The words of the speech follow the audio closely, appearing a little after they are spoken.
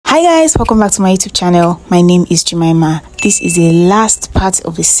Hi guys, welcome back to my YouTube channel. My name is Jemima. This is the last part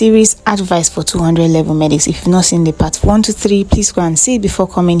of the series Advice for 200 level medics. If you've not seen the part 1 to 3, please go and see it before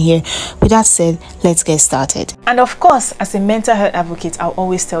coming here. With that said, let's get started. And of course, as a mental health advocate, I'll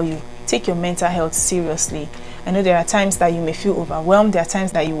always tell you, take your mental health seriously. I know there are times that you may feel overwhelmed. There are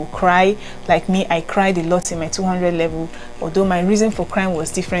times that you will cry. Like me, I cried a lot in my 200 level. Although my reason for crying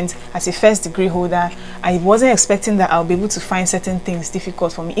was different. As a first degree holder, I wasn't expecting that I'll be able to find certain things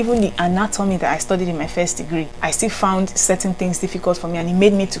difficult for me. Even the anatomy that I studied in my first degree, I still found certain things difficult for me, and it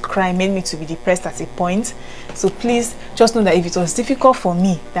made me to cry, made me to be depressed at a point. So please just know that if it was difficult for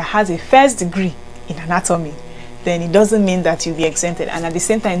me that has a first degree in anatomy, then it doesn't mean that you'll be exempted, and at the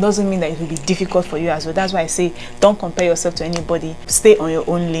same time it doesn't mean that it will be difficult for you as well. That's why I say don't compare yourself to anybody. Stay on your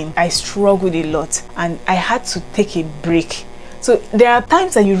own lane. I struggled a lot and I had to take a break. So there are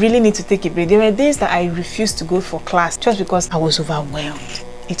times that you really need to take a break. There were days that I refused to go for class just because I was overwhelmed.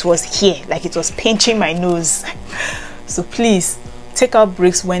 It was here, like it was pinching my nose. So please take out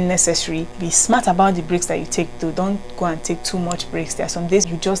breaks when necessary. Be smart about the breaks that you take though. Don't go and take too much breaks. There are some days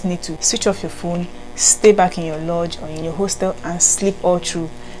you just need to switch off your phone, stay back in your lodge or in your hostel and sleep all through.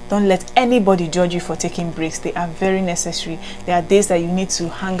 Don't let anybody judge you for taking breaks. They are very necessary. There are days that you need to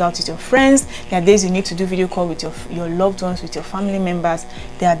hang out with your friends. There are days you need to do video call with your loved ones, with your family members.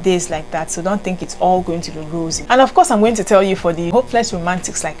 There are days like that. So don't think it's all going to be rosy. And of course, I'm going to tell you, for the hopeless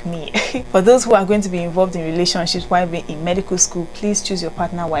romantics like me, for those who are going to be involved in relationships while being in medical school, please choose your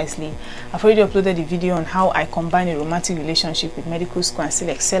partner wisely. I've already uploaded a video on how I combine a romantic relationship with medical school and still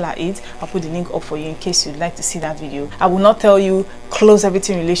excel at it. I'll put the link up for you in case you'd like to see that video. I will not tell you close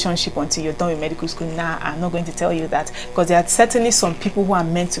everything relationship until you're done with medical school. Nah, I'm not going to tell you that, because there are certainly some people who are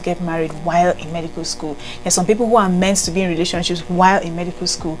meant to get married while in medical school. There's some people who are meant to be in relationships while in medical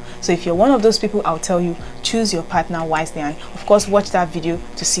school. So if you're one of those people, I'll tell you, choose your partner wisely, and of course watch that video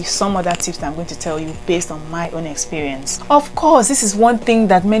to see some other tips that I'm going to tell you based on my own experience. Of course, this is one thing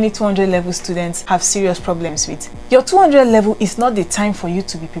that many 200 level students have serious problems with. Your 200 level is not the time for you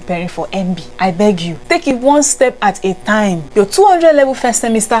to be preparing for MB. I beg you, take it one step at a time. Your 200 level first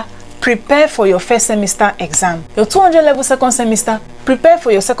semester, prepare for your first semester exam. Your 200 level second semester, prepare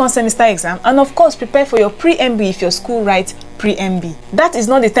for your second semester exam, and of course prepare for your pre-MB if your school writes pre-MB. That is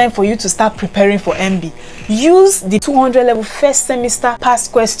not the time for you to start preparing for MB. Use the 200 level first semester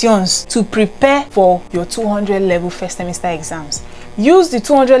past questions to prepare for your 200 level first semester exams. Use the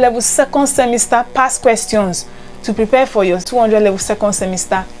 200 level second semester past questions to prepare for your 200 level second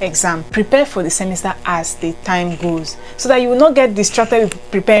semester exam. Prepare for the semester as the time goes, so that you will not get distracted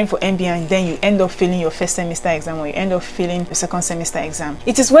with preparing for MB and then you end up failing your first semester exam, or you end up failing your second semester exam.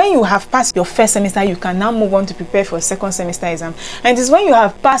 It is when you have passed your first semester you can now move on to prepare for second semester exam, and it is when you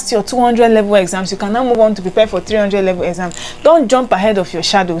have passed your 200 level exams you can now move on to prepare for 300 level exam. Don't jump ahead of your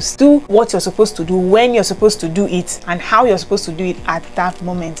shadows. Do what you're supposed to do, when you're supposed to do it, and how you're supposed to do it at that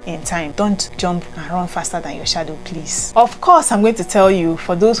moment in time. Don't jump and run faster than your shadow, please. Of course, I'm going to tell you,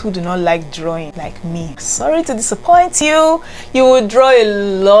 for those who do not like drawing like me, sorry to disappoint you, you will draw a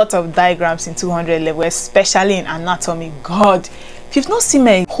lot of diagrams in 200 level, especially in anatomy. God, if you've not seen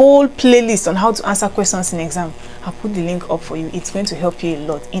my whole playlist on how to answer questions in exam, I'll put the link up for you. It's going to help you a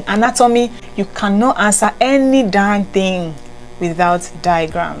lot. In anatomy, you cannot answer any darn thing without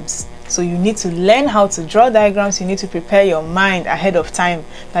diagrams. So you need to learn how to draw diagrams. You need to prepare your mind ahead of time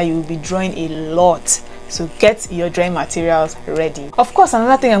that you will be drawing a lot. So get your drawing materials ready. Of course,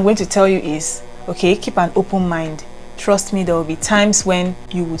 another thing I'm going to tell you is, okay, keep an open mind. Trust me, there will be times when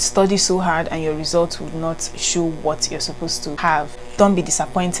you would study so hard and your results would not show what you're supposed to have. Don't be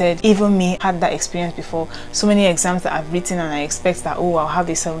disappointed. Even me had that experience before. So many exams that I've written and I expect that, oh, I'll have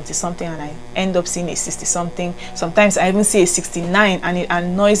a 70 something and I end up seeing a 60 something. Sometimes I even see a 69 and it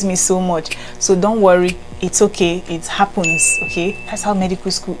annoys me so much. So don't worry, it's okay, it happens. Okay, that's how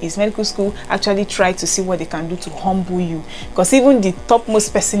medical school is. Medical school actually try to see what they can do to humble you, because even the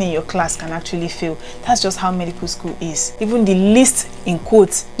topmost person in your class can actually fail. That's just how medical school is. Even the least, in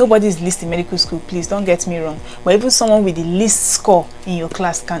quotes, nobody is least in medical school, please don't get me wrong, but even someone with the least score in your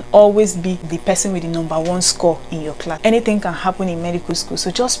class can always be the person with the #1 score in your class. Anything can happen in medical school,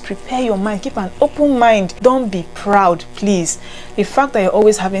 so just prepare your mind, keep an open mind. Don't be proud, please. The fact that you're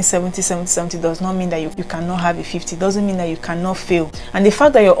always having 70 does not mean that you cannot have a 50, doesn't mean that you cannot fail. And the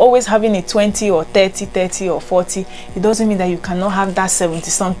fact that you're always having a 20 or 30 or 40, it doesn't mean that you cannot have that 70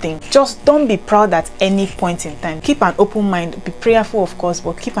 something. Just don't be proud at any point in time. Keep an open mind. Be prayerful, of course,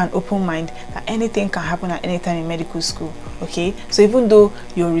 but keep an open mind that anything can happen at any time in medical school. Okay, so even though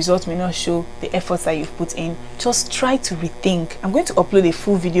your results may not show the efforts that you've put in, just try to rethink. I'm going to upload a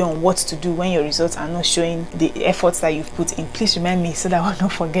full video on what to do when your results are not showing the efforts that you've put in. Please remind me so that I will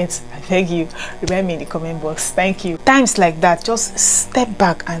not forget. I beg you, remind me in the comment box. Thank you. Times like that, just step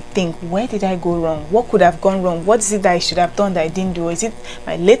back and think, where did I go wrong? What could have gone wrong? What is it that I should have done that I didn't do? Is it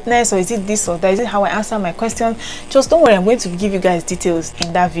my lateness, or is it this or that? Is it how I answer my question? Just don't worry, I'm going to give you guys details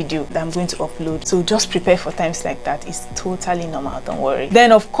in that video that I'm going to upload. So just prepare for times like that. It's totally normal, don't worry.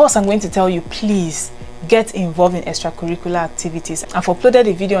 Then of course I'm going to tell you, please get involved in extracurricular activities. I've uploaded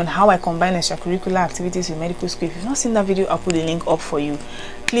a video on how I combine extracurricular activities with medical school. If you've not seen that video, I'll put the link up for you.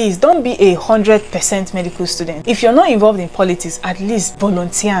 Please don't be 100% medical student. If you're not involved in politics, at least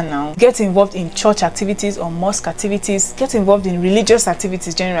volunteer now. Get involved in church activities or mosque activities. Get involved in religious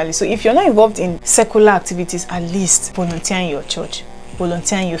activities generally. So if you're not involved in secular activities, at least volunteer in your church,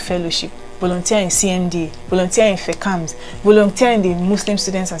 volunteer in your fellowship, volunteer in CMD, volunteer in FECAMS, volunteer in the Muslim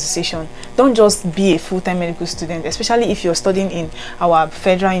Students Association. Don't just be a full-time medical student, especially if you're studying in our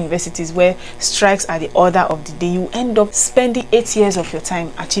federal universities where strikes are the order of the day. You end up spending 8 years of your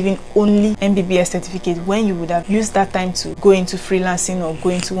time achieving only MBBS certificate when you would have used that time to go into freelancing or go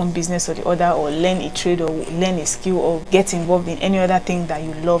into one business or the other, or learn a trade or learn a skill or get involved in any other thing that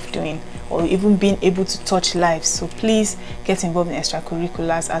you love doing, or even being able to touch lives. So please get involved in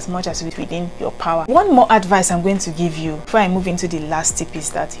extracurriculars as much as it's within your power. One more advice I'm going to give you before I move into the last tip is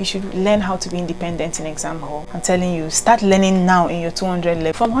that you should learn how to be independent in exam hall. I'm telling you, start learning now in your 200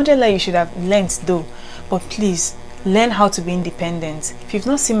 level. From 100 level you should have learned though, but please learn how to be independent. If you've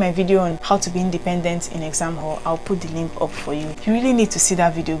not seen my video on how to be independent in exam hall, I'll put the link up for you. You really need to see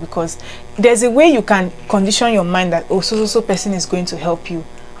that video, because there's a way you can condition your mind that, oh, so person is going to help you,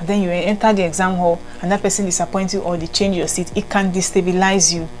 and then you enter the exam hall and that person disappoints you or they change your seat. It can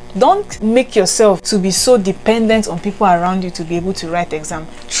destabilize you. Don't make yourself to be so dependent on people around you to be able to write the exam.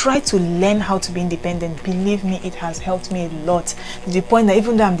 Try to learn how to be independent. Believe me, it has helped me a lot, to the point that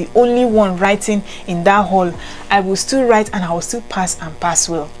even though I'm the only one writing in that hall, I will still write and I will still pass, and pass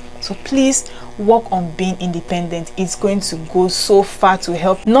well. So please work on being independent. It's going to go so far to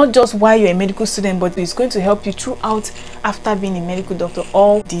help, not just while you're a medical student, but it's going to help you throughout after being a medical doctor.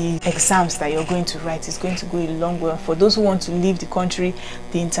 All the exams that you're going to write is going to go a long way. For those who want to leave the country,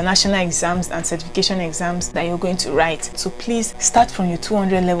 the international exams and certification exams that you're going to write. So please start from your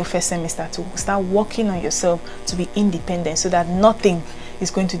 200 level first semester to start working on yourself to be independent, so that nothing is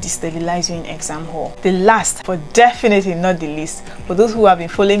going to destabilize you in exam hall. The last, but definitely not the least, for those who have been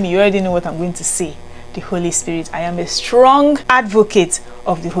following me, you already know what I'm going to say: the Holy Spirit. I am a strong advocate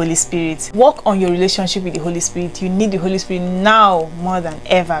of the Holy Spirit. Work on your relationship with the Holy Spirit. You need the Holy Spirit now more than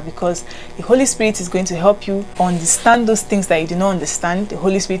ever, because the Holy Spirit is going to help you understand those things that you do not understand. The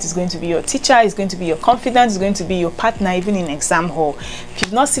Holy Spirit is going to be your teacher, is going to be your confidant, is going to be your partner even in exam hall. If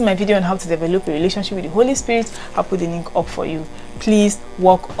you've not seen my video on how to develop a relationship with the Holy Spirit, I'll put the link up for you. Please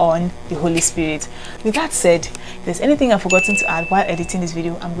work on the Holy Spirit. With that said, if there's anything I've forgotten to add while editing this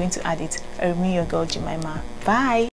video, I'm going to add it. I remain your girl, Jemima. Bye.